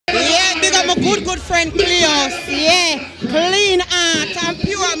good friend Cleos, yeah. Clean heart and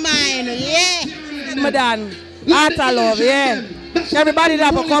pure mind, yeah. Madam, heart of love, yeah. Everybody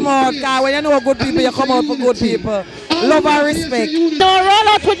that will come out, because when you know good people, you come out for good people. Love and respect. So roll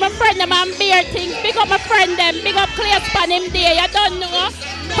out with my friend them and beer things. Big up my friend them, big up Cleos pan him there. You don't know.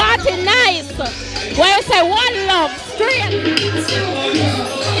 Party nice. Where you say one love, straight.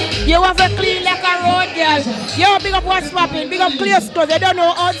 You have a clean like a road girl. Yo, big up what's popping, big up Cleos clothes. They don't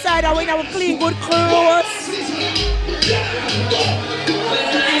know outside and we have clean good clothes.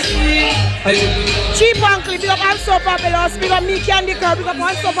 Cheap and clean, big up I'm so fabulous, big up me Candy Girl, big up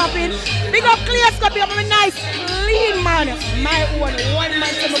I'm so popping. Big up Cleos, big up a nice clean man. My own, one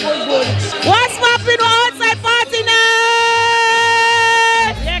man to my good. What's popping outside party night?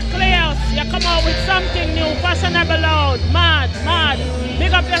 Yeah, Cleos, you come out with something new, fashionable loud, mad.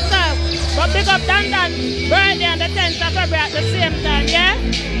 Big up yourself, but big up Dan birthday on the 10th of February at the same time, yeah?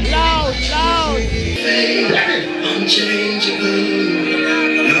 Loud.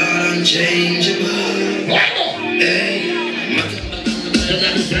 Unchangeable. Hey.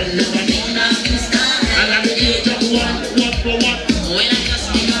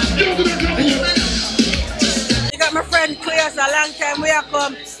 You got my friend Cleos, a long time we have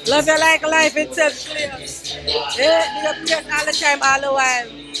come. Love you like life itself, Cleos. Yeah, big up Cleos all the time, all the while.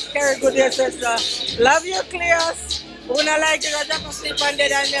 Carry good your sister. Love you, Cleos. Who not like you, just sleep on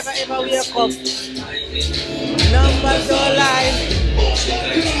dead and never ever wake up. Numbers don't lie.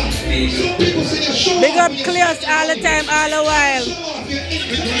 Big up Cleos all the time, all the while.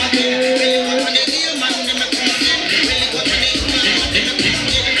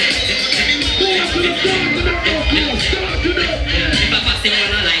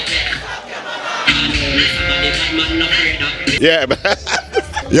 Yeah,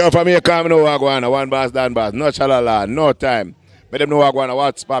 yo, from here, come no wagwana, one boss, Dan boss, no chalala, no time. Make them know wagwana,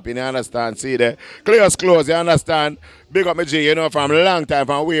 what's popping, you understand? See there, Cleos clothes, you understand? Big up my G, you know, from long time,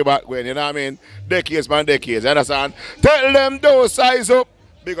 from way back when, you know what I mean? Decades, you understand? Tell them those size up,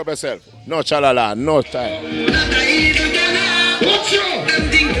 big up yourself, no chalala, no time. Watch out!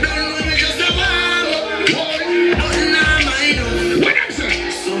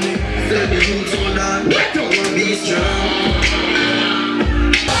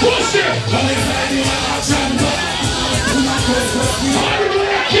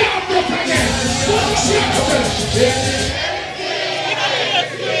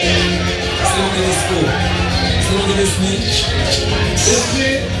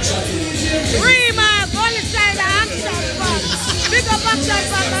 Rima, only side of action pop. Big up action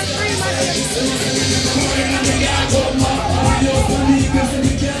pop and Rima.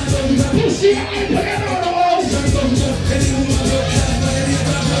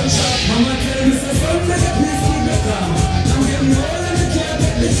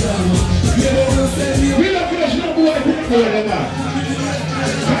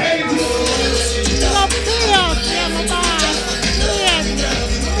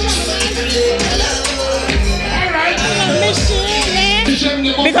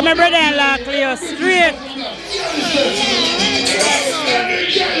 Because my brother-in-law, Cleos, straight.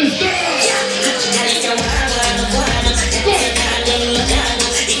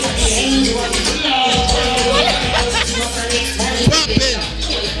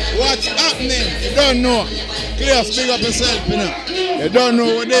 What's happening? You don't know. Cleos, big up yourself, you know. You don't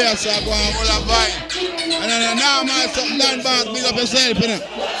know what they are, so go and hold a vibe. And then now, man, something done back, big up yourself, you know.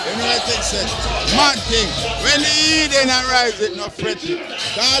 You know what I think, mad thing. When the evening arrives, it not fretting.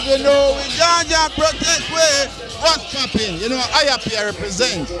 Because we know we ganja protect way. What's popping? You know, I up here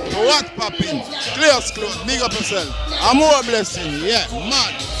represent. What's popping? Cleos clothes, big up yourself. And more blessing, yeah,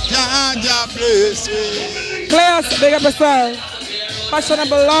 mad. Ganja bless way. Cleos, big up yourself.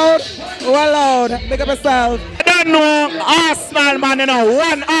 Fashionable loud, well loud, big up yourself. I don't know Arsenal man, you know,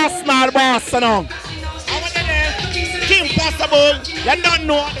 one Arsenal boss, you know. King Possible, you don't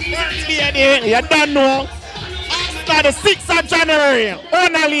know the first lady, you don't know. Arsenal the 6th of January,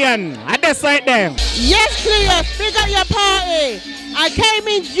 Onalian, and that's right there. Yes, Cleos, big up your party. I came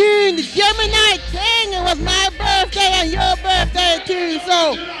in June, the Gemini thing. It was my birthday and your birthday too.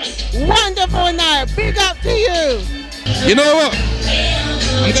 So wonderful night. Big up to you. You know what?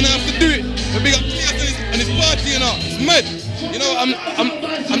 I'm gonna have to do it. Big up Cleos and his party, you know. It's mad. You know, I'm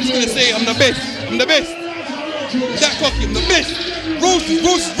just gonna say I'm the best. I'm the best. That cocky, I'm the best. Rose.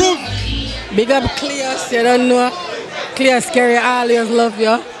 Big up Cleos, you don't know. Cleos carry always love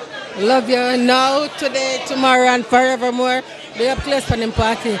you. Love you now, today, tomorrow, and forevermore. Big up Cleos for them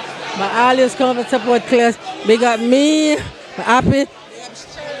party. But always come and support Cleos. Big up me. I'm happy.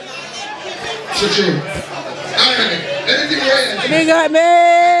 Alright. Anything right? Big up me.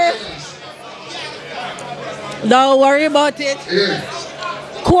 Don't worry about it.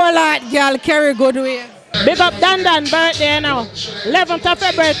 Cool out, girl, carry good way. Big up Dan birthday now. 11th of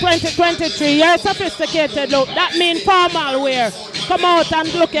February 2023. You're sophisticated look. That means formal wear. Come out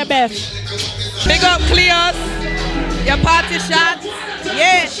and look your best. Big up Cleos. Your party shots.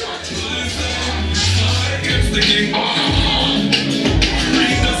 Yeah.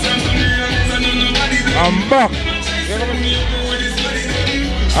 I'm back.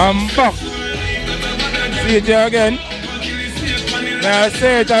 I'm back. See it again. Now I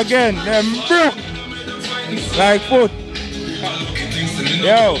say it again. Them broke. Like foot.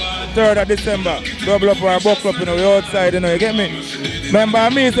 Yo, 3rd of December. Double up our buckle up, you know. We outside, you know. You get me? Remember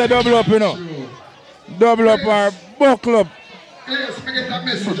me say double up, you know. Double up our buckle up.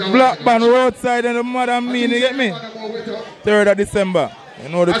 Black band roadside and the mother mean, you get me? 3rd of December. You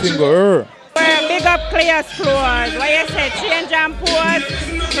know the thing go. Well, big up Clear's clothes. What you say, change and pose.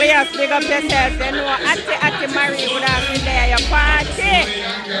 Clear's, big up yourself. You know, Ati Marie would have been there, your party.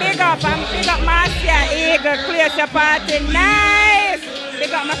 Big up, and big up Marcia Eagle. Clear's your party, nice.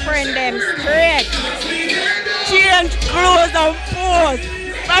 Big up my friend them, straight. Change clothes and pose.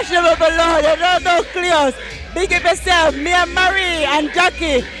 Fashionable below, you don't know Cleos. Big up yourself, me and Marie and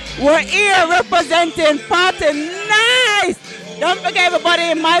Jackie. We're here representing party, nice. Don't forget everybody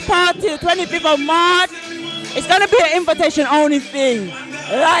in my party, 25th of March. It's going to be an invitation only thing.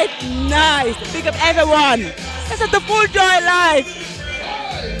 Life nice. Big up everyone. This is the Full Joy Life.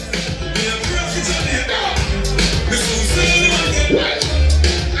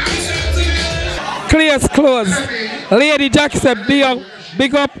 Clear's clothes. Lady Jackie said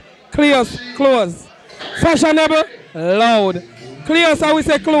big up Clear's clothes. Fashionable, loud. Clear's how we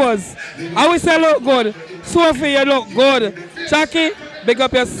say clothes. How we say look good. Sophie, you look good. Jackie, big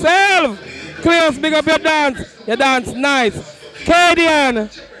up yourself. Clear's, big up your dance. You dance nice. Cadian,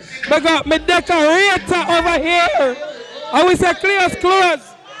 big up me decorator over here. How we say Clear's clothes.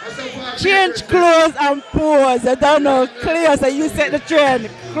 Change clothes and pose. I don't know. Clear, so you set the trend.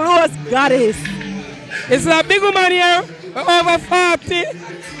 Clothes goddess. It's a big woman here, over 40.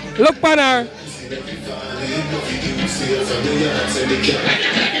 Look on her.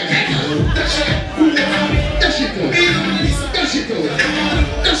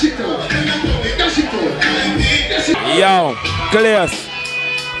 Yo, Clears,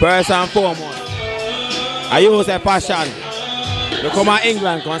 first and foremost, I use a fashion. You come to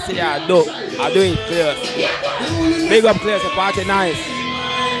England, consider I do it, Clears. Big up Clears, the party nice.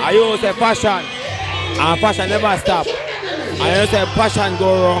 I use a fashion, and fashion never stop. I use a fashion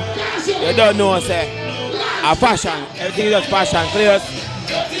go wrong. You don't know, say, a fashion, everything is just fashion, Clears.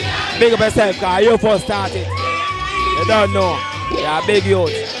 Big up yourself, because you first started. You don't know, you're a big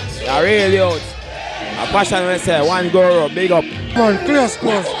youth, you're real youth. A fashion when say one go up, big up. Man, Clear's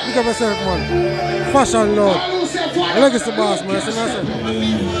clothes, big up yourself, man. Fashion lord. I like it's the boss, man. I said,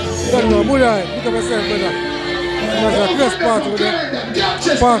 you don't know, big up yourself, brother. That's a Clear's party with them.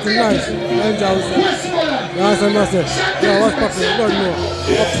 Party nice. Enjoy yourself. That's a message. Yeah, what's popping? You don't know.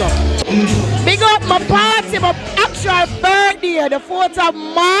 What's up? Big up my party, my actual birthday, the 4th of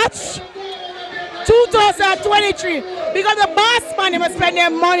March 2023. Because the boss man, they must spend their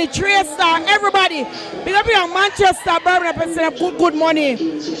money, 3-star, everybody. Big up here Manchester, Birmingham, spend good money.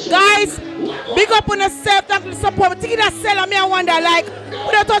 Guys, big up on yourself, thank you for support. Think that sell and me I wonder, like,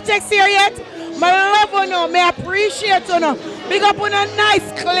 we don't touch X here yet. My love you know, me appreciate you know. Big up on a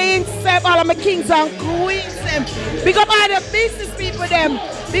nice, clean self, all of my kings and queens them. Big up all the business people them.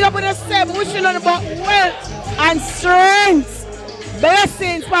 Big up on yourself, wishing on about wealth and strength.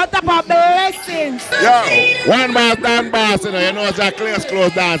 Blessings, on top of blessings. Yo, one boss, Dan boss, you know it's a Clear's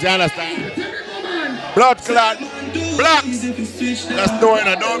clothes dance, you understand? Blood clot, blocks. That's doing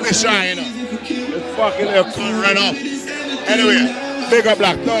it, don't be shy, you know. It's fucking little cool run up. Anyway, big up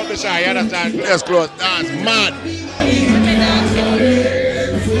black, don't be shy, you understand? Clear's clothes dance, mad.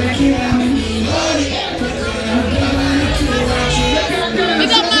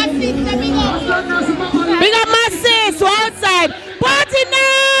 Big up my sis, outside. Party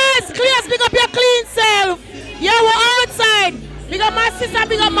nice! Clears, big up your clean self. Yeah, we're outside. Big up my sister,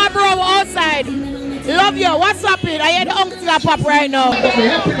 big up my bro, we're outside. Love you. What's up, it? I hear the uncle that pop right now. Big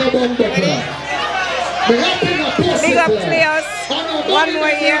up Cleos. One more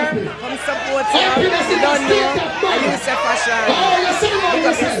year. Come support you. You don't know. I use a fashion. Big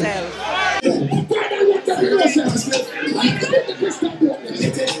up yourself.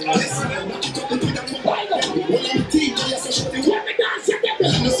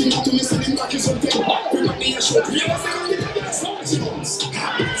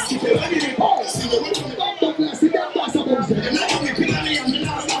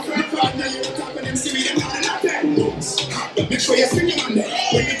 Make sure you sing your man there.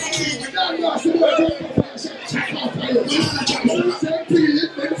 When you come to you with that,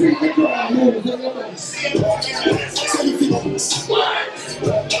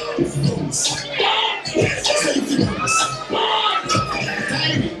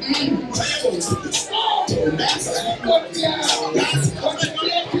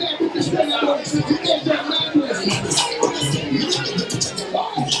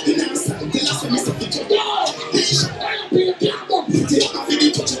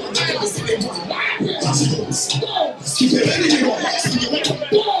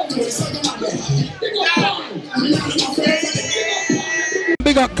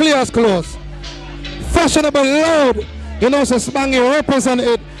 Big up Clear's Clothes. Fashionable loud. You know, so Spangy represent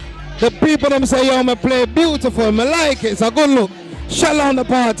it. The people them say, yo, me play beautiful. Me like it. It's a good look. Shell on the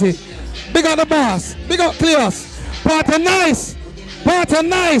party. Big up the boss. Big up Clear's. Party nice. Party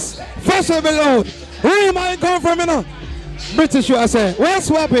nice. Fashionable loud. Where am I come from, you know? British, you I say. Where's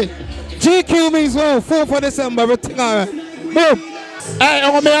swapping? GQ means well. 4th of December. Everything alright. Boom. Hey,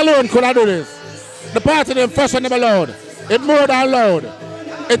 only me alone could I do this. The party name Fashionable loud. It's more than loud.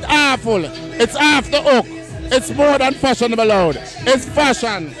 It's awful. It's off the hook. It's more than fashionable loud. It's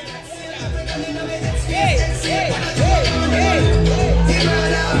fashion.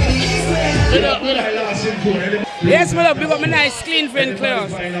 Yes, my love, big up my nice clean friend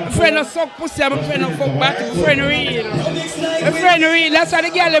Claus. My friend no suck pussy, my friend no fuck back, my friend real. My friend real, that's why the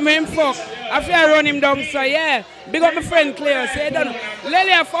girl them him fuck. I feel I run him down, so yeah. Big up my friend Claus. Say done.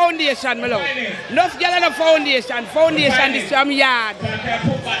 Lily a foundation, my love. Enough girl in a foundation. Foundation is from yard.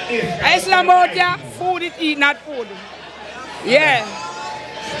 I slam out ya, food it eat, not food. Yeah.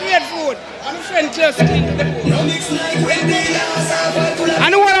 Straight food. And my friend Claus clean to the food.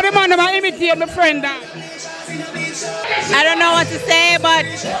 And one of the man that imitate my friend that. I don't know what to say, but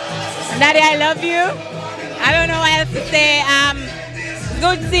Daddy, I love you. I don't know what else to say.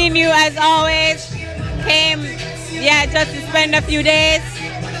 Good seeing you as always. Came, yeah, just to spend a few days.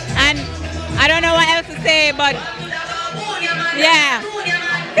 And I don't know what else to say, but yeah,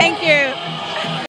 thank you.